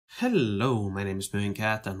Hello, my name is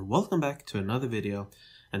Cat and welcome back to another video.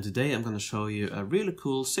 And today I'm going to show you a really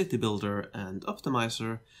cool city builder and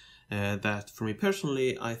optimizer that for me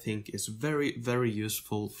personally I think is very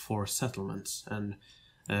useful for settlements and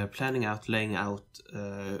planning out, laying out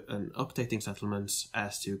and updating settlements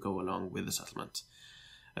as you go along with the settlement.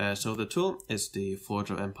 So the tool is the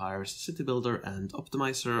Forge of Empires City Builder and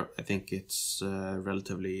Optimizer. I think it's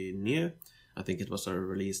relatively new. I think it was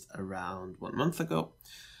released around 1 month ago.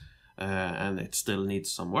 And it still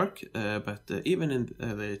needs some work, but even in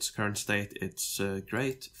its current state, it's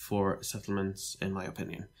great for settlements, in my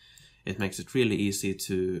opinion. It makes it really easy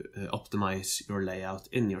to optimize your layout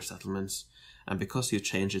in your settlements, and because you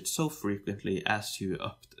change it so frequently as you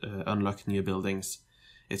unlock new buildings,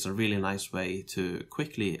 it's a really nice way to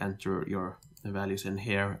quickly enter your values in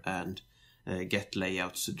here and get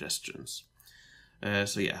layout suggestions.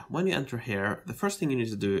 So yeah, when you enter here, the first thing you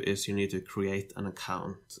need to do is you need to create an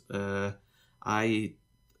account. I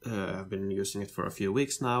have been using it for a few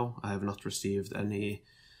weeks now. I have not received any,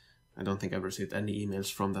 I don't think I've received any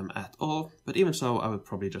emails from them at all, but even so, I would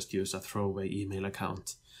probably just use a throwaway email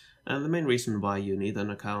account. And the main reason why you need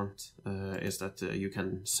an account is that you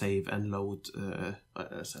can save and load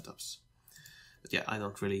setups. But yeah, I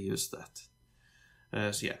don't really use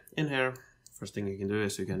that. So yeah, in here, first thing you can do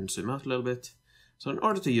is you can zoom out a little bit. So in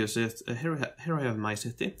order to use it, here I have my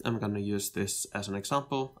city. I'm going to use this as an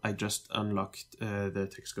example. I just unlocked the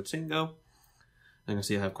Texcozingo. You can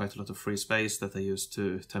see I have quite a lot of free space that I use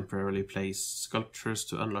to temporarily place sculptures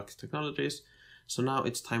to unlock technologies. So now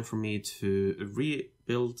it's time for me to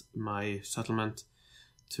rebuild my settlement,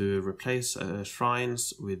 to replace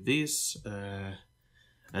shrines with these.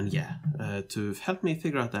 And yeah, to help me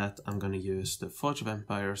figure out that, I'm going to use the Forge of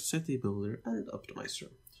Empires City Builder and Optimizer.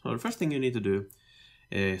 So the first thing you need to do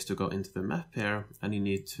is to go into the map here, and you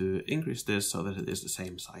need to increase this so that it is the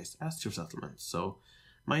same size as your settlement. So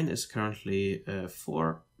mine is currently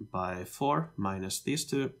 4 by 4 minus these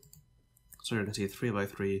two. So you can see 3 by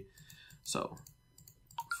 3. So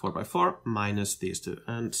 4 by 4 minus these two.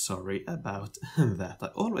 And sorry about that. I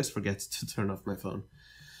always forget to turn off my phone.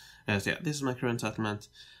 So yeah, this is my current settlement.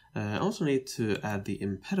 I also need to add the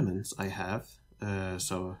impediments I have.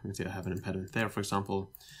 So you can see I have an impediment there, for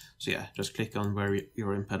example. So yeah, just click on where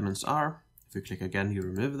your impediments are. If you click again, you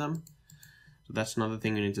remove them. So that's another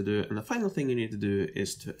thing you need to do. And the final thing you need to do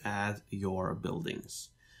is to add your buildings.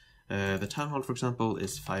 The town hall, for example,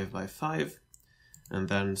 is 5 by 5. And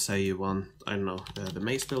then say you want, I don't know, the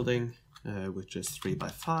maze building, which is 3 by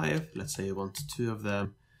 5. Let's say you want 2 of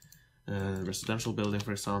them. Residential building,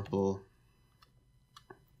 for example,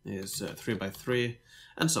 is 3 by 3,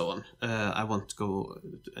 and so on. I won't go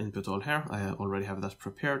input all here, I already have that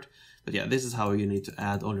prepared, but yeah, this is how you need to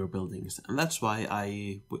add all your buildings, and that's why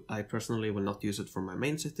I personally will not use it for my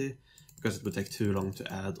main city, because it would take too long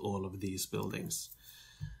to add all of these buildings.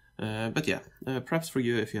 But yeah, perhaps for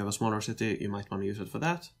you, if you have a smaller city, you might want to use it for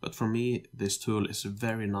that, but for me, this tool is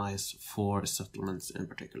very nice for settlements in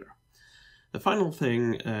particular. The final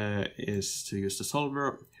thing is to use the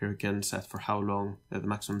solver. Here you can set for how long the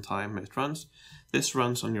maximum time it runs. This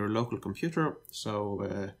runs on your local computer,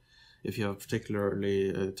 so if you have a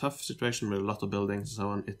particularly tough situation with a lot of buildings and so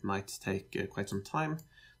on, it might take quite some time.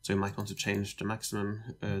 So you might want to change the maximum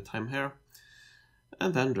time here.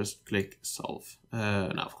 And then just click solve.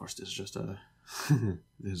 Now of course this is just a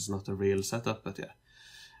this is not a real setup, but yeah.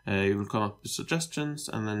 You will come up with suggestions,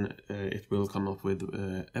 and then it will come up with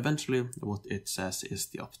eventually what it says is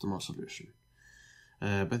the optimal solution.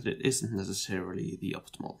 But it isn't necessarily the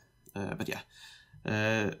optimal. But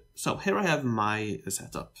yeah. So here I have my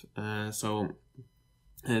setup. So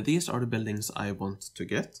these are the buildings I want to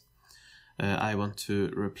get. I want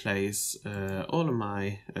to replace all of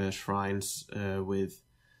my shrines with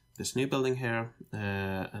this new building here,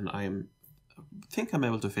 and I think I'm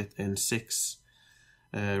able to fit in 6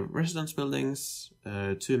 residence buildings,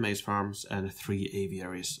 2 maze farms, and 3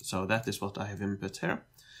 aviaries. So that is what I have input here.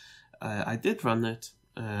 I did run it,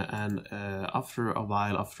 and after a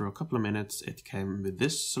while, after a couple of minutes, it came with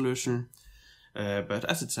this solution. But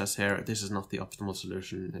as it says here, this is not the optimal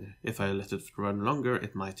solution. If I let it run longer,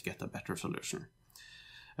 it might get a better solution.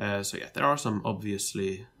 So yeah, there are some obvious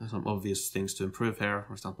things to improve here.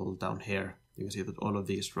 For example, down here, you can see that all of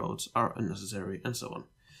these roads are unnecessary, and so on.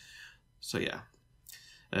 So yeah.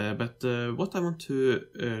 But what I want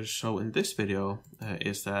to show in this video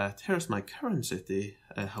is that here's my current city.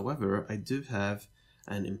 However, I do have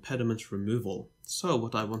an impediment removal. So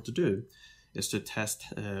what I want to do is to test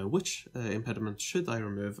which impediment should I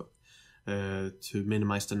remove to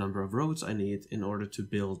minimize the number of roads I need in order to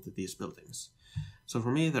build these buildings. So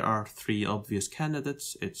for me there are three obvious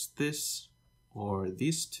candidates. It's this or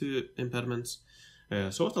these two impediments.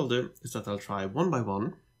 So what I'll do is that I'll try one by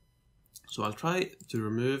one. So I'll try to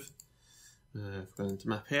remove, if I go into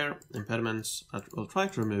map here, impediments, I'll try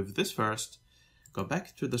to remove this first, go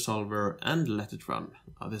back to the solver and let it run.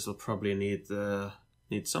 This will probably need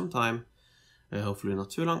some time, hopefully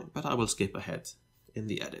not too long, but I will skip ahead in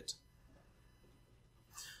the edit.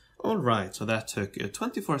 Alright, so that took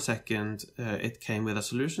 24 seconds. It came with a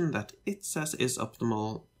solution that it says is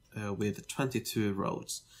optimal with 22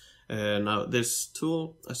 roads. Now this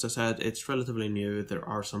tool, as I said, it's relatively new. There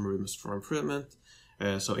are some rooms for improvement.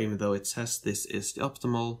 So even though it says this is the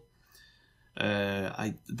optimal,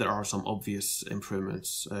 there are some obvious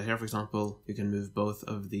improvements. Here, for example, you can move both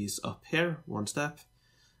of these up here, one step,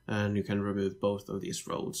 and you can remove both of these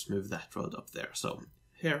roads, move that road up there. So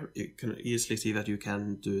here you can easily see that you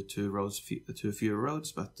can do two fewer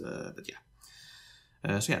roads, but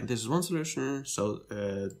yeah. So yeah, this is one solution. So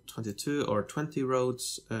 22 or 20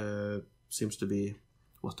 roads seems to be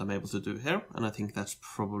what I'm able to do here, and I think that's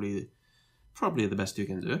probably the best you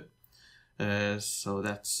can do. So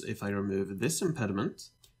that's if I remove this impediment.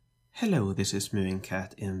 Hello, this is Moving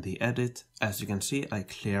Cat in the edit. As you can see, I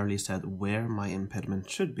clearly said where my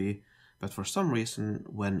impediment should be, but for some reason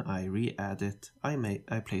when I re-add it, I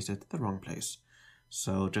place it the wrong place.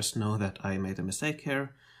 So just know that I made a mistake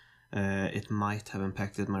here. It might have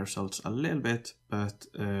impacted my results a little bit, but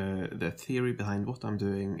the theory behind what I'm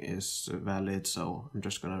doing is valid, so I'm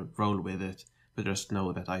just gonna roll with it, but just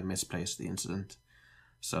know that I misplaced the incident.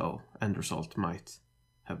 So end result might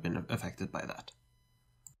have been affected by that.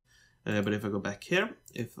 But if I go back here,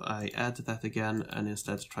 if I add that again and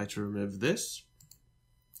instead try to remove this,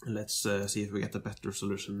 let's see if we get a better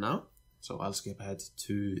solution now. So I'll skip ahead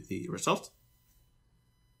to the result.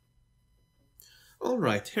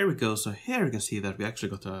 Alright, here we go. So here you can see that we actually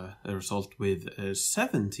got a result with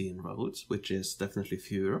 17 roads, which is definitely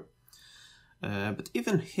fewer. But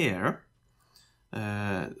even here,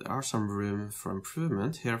 there are some room for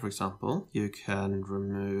improvement. Here, for example, you can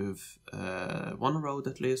remove one road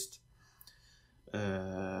at least.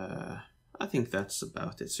 I think that's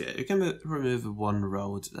about it. So yeah, you can remove one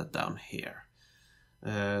road down here.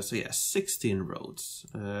 So yeah, 16 roads.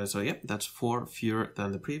 So yeah, that's 4 fewer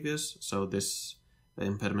than the previous. So this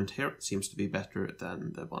impediment here seems to be better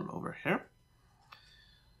than the one over here.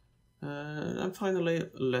 And finally,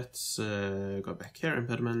 let's go back here,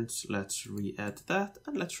 impediments, let's re-add that,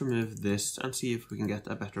 and let's remove this and see if we can get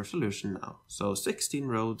a better solution now. So 16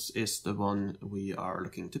 roads is the one we are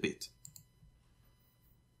looking to beat.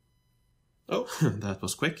 Oh, that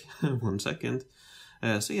was quick, 1 second.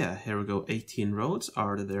 So yeah, here we go, 18 roads.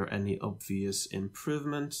 Are there any obvious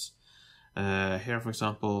improvements? Here, for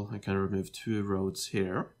example, I can remove 2 roads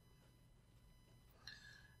here.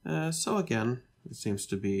 So again, it seems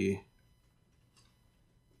to be...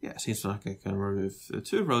 Yeah, it seems like I can remove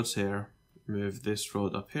 2 roads here, move this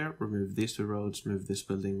road up here, remove these 2 roads, move this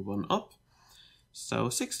building 1 up. So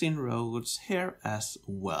 16 roads here as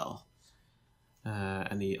well.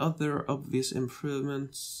 Any other obvious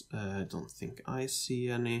improvements? I don't think I see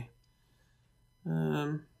any.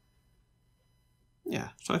 Yeah,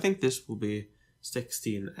 so I think this will be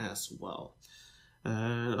 16 as well.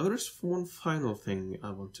 There's one final thing I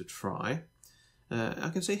want to try. I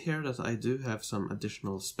can see here that I do have some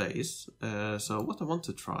additional space. So what I want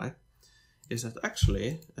to try is that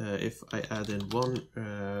actually, if I add in one,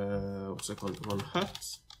 one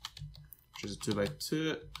hut, which is a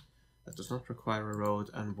 2x2, that does not require a road,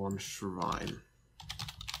 and one shrine,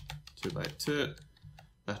 2x2,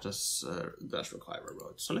 that does require a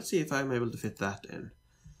road. So let's see if I'm able to fit that in.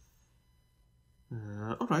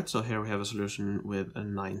 Alright, so here we have a solution with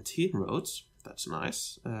 19 roads. That's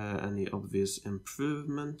nice. Any obvious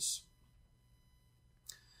improvements?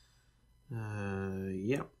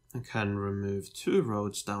 Yeah, I can remove 2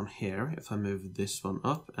 roads down here if I move this one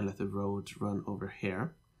up and let the road run over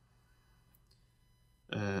here.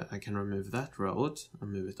 I can remove that road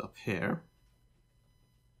and move it up here.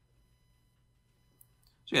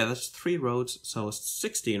 So yeah, that's 3 roads, so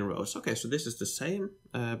 16 roads. Okay, so this is the same,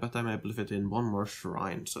 but I'm able to fit in 1 more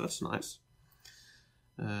shrine, so that's nice.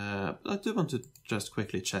 But I do want to just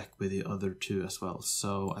quickly check with the other 2 as well.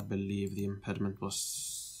 So I believe the impediment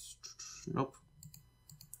was... Nope.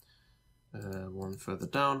 1 further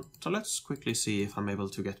down. So let's quickly see if I'm able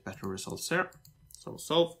to get better results here. So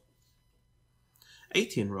solve.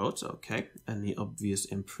 18 roads, okay. Any obvious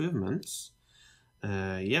improvements?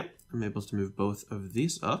 Yeah, I'm able to move both of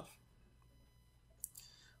these up,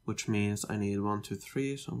 which means I need 1, 2,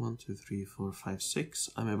 3, so 1, 2, 3, 4, 5, 6.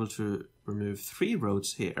 I'm able to remove 3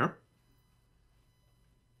 roads here.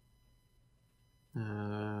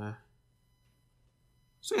 So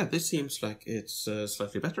yeah, this seems like it's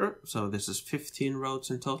slightly better. So this is 15 roads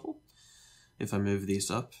in total. If I move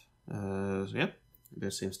these up, so yeah,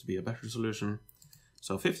 this seems to be a better solution.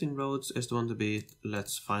 So 15 roads is the one to beat.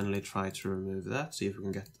 Let's finally try to remove that, see if we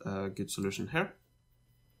can get a good solution here.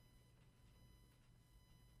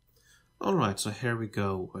 Alright, so here we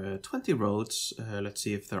go. 20 roads. Let's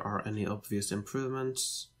see if there are any obvious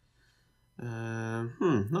improvements.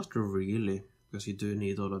 Not really, because you do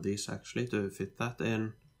need all of these actually to fit that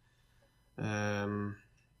in.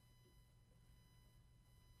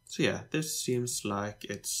 So yeah, this seems like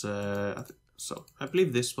it's... so I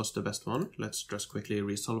believe this was the best one. Let's just quickly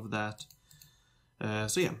resolve that.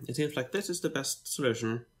 So yeah, it seems like this is the best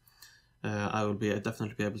solution. I will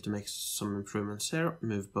definitely be able to make some improvements here.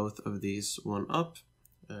 Move both of these one up.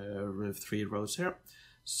 Remove 3 rows here.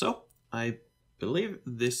 So I believe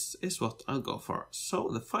this is what I'll go for. So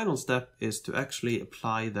the final step is to actually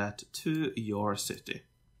apply that to your city.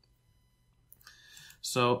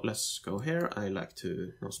 So let's go here. I like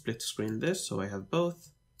to split screen this so I have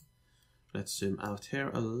both. Let's zoom out here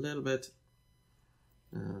a little bit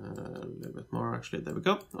more actually. There we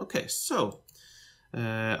go. Okay, so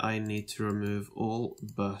I need to remove all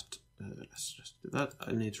but let's just do that.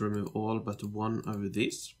 I need to remove all but one of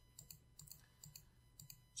these.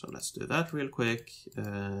 So let's do that real quick.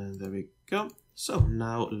 There we go. So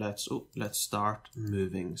now let's start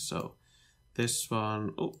moving. So this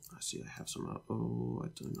one, I see I have some, I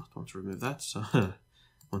do not want to remove that, so I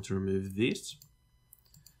want to remove these.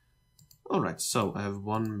 Alright, so I have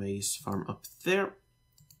one maize farm up there.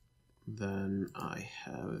 Then I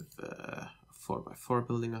have a 4x4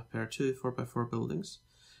 building up here, 2 4x4 buildings.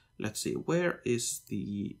 Let's see, where is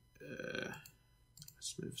the,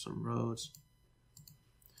 let's move some roads.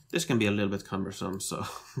 This can be a little bit cumbersome, so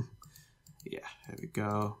yeah, here we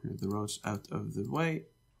go. Move the roads out of the way.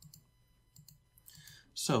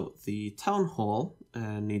 So the town hall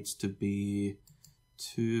needs to be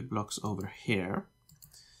 2 blocks over here.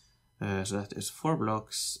 So that is 4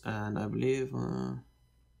 blocks, and I believe, I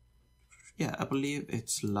believe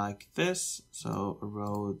it's like this. So a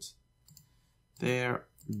road there,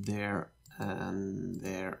 there, and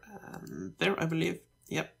there, and there, I believe.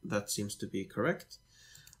 Yep, that seems to be correct.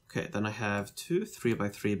 Okay, then I have 2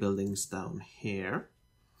 3x3 buildings down here.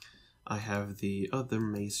 I have the other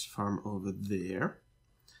maize farm over there.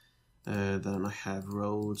 Then I have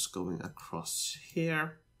roads going across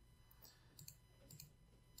here.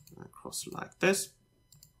 Across like this.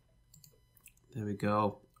 There we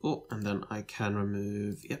go. Oh, and then I can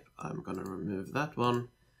remove, yep, I'm gonna remove that one.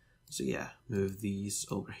 So yeah, move these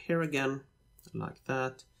over here again, like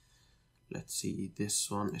that. Let's see, this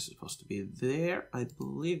one is supposed to be there, I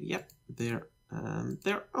believe. Yep, there and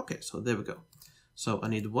there. Okay, so there we go. So I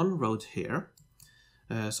need 1 road here.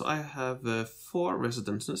 So I have 4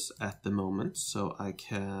 residences at the moment, so I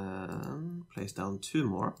can place down 2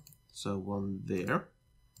 more. So 1 there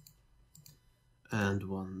and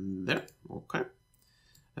 1 there. Okay.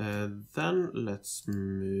 Then let's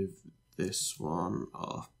move this one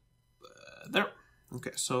up there.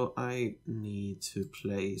 Okay, so I need to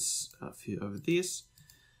place a few of these.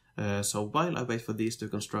 So while I wait for these to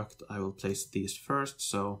construct, I will place these first.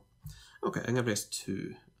 So, okay, I'm gonna place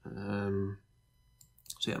 2.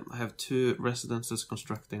 So yeah, I have 2 residences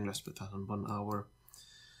constructing. Let's put that on 1 hour.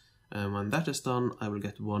 When that is done, I will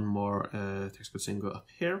get 1 more Texcosingo up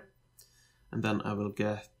here. And then I will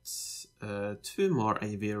get 2 more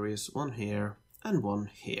aviaries, 1 here and 1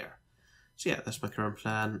 here. So yeah, that's my current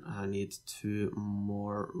plan. I need 2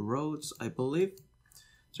 more roads, I believe.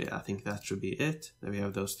 So yeah, I think that should be it. Then we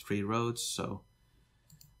have those 3 roads, so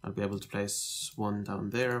I'll be able to place 1 down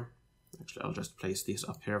there. Actually, I'll just place these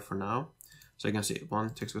up here for now. So you can see 1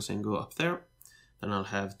 Texcosingo up there. Then I'll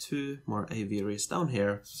have 2 more aviaries down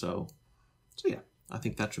here. So yeah, I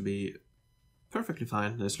think that should be perfectly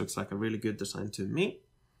fine. This looks like a really good design to me.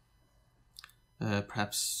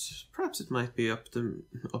 Perhaps it might be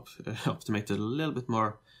optimated a little bit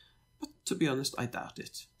more, but to be honest, I doubt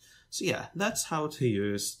it. So yeah, that's how to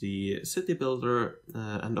use the city builder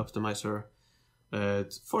and optimizer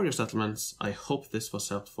for your settlements. I hope this was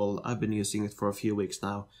helpful. I've been using it for a few weeks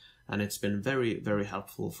now, and it's been very, very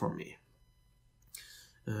helpful for me.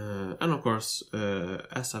 And of course,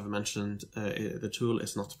 as I've mentioned, the tool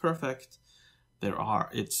is not perfect.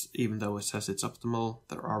 Even though it says it's optimal,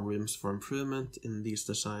 there are rooms for improvement in these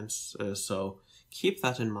designs, so keep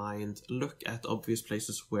that in mind. Look at obvious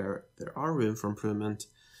places where there are room for improvement,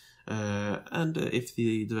 and if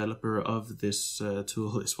the developer of this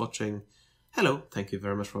tool is watching, hello, thank you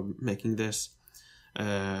very much for making this.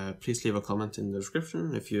 Please leave a comment in the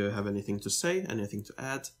description if you have anything to say, anything to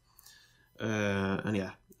add. And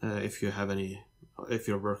yeah, if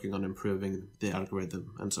you're working on improving the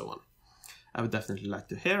algorithm and so on. I would definitely like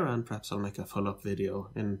to hear, and perhaps I'll make a follow-up video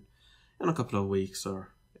in a couple of weeks,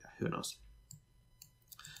 or yeah, who knows.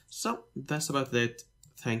 So that's about it.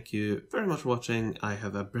 Thank you very much for watching. I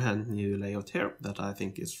have a brand new layout here that I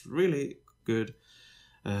think is really good.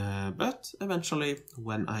 But eventually,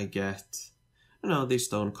 when I get, the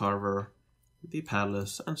stone carver, the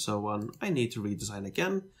palace, and so on, I need to redesign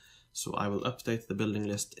again. So I will update the building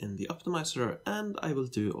list in the optimizer, and I will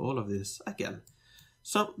do all of this again.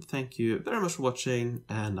 So thank you very much for watching,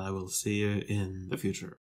 and I will see you in the future.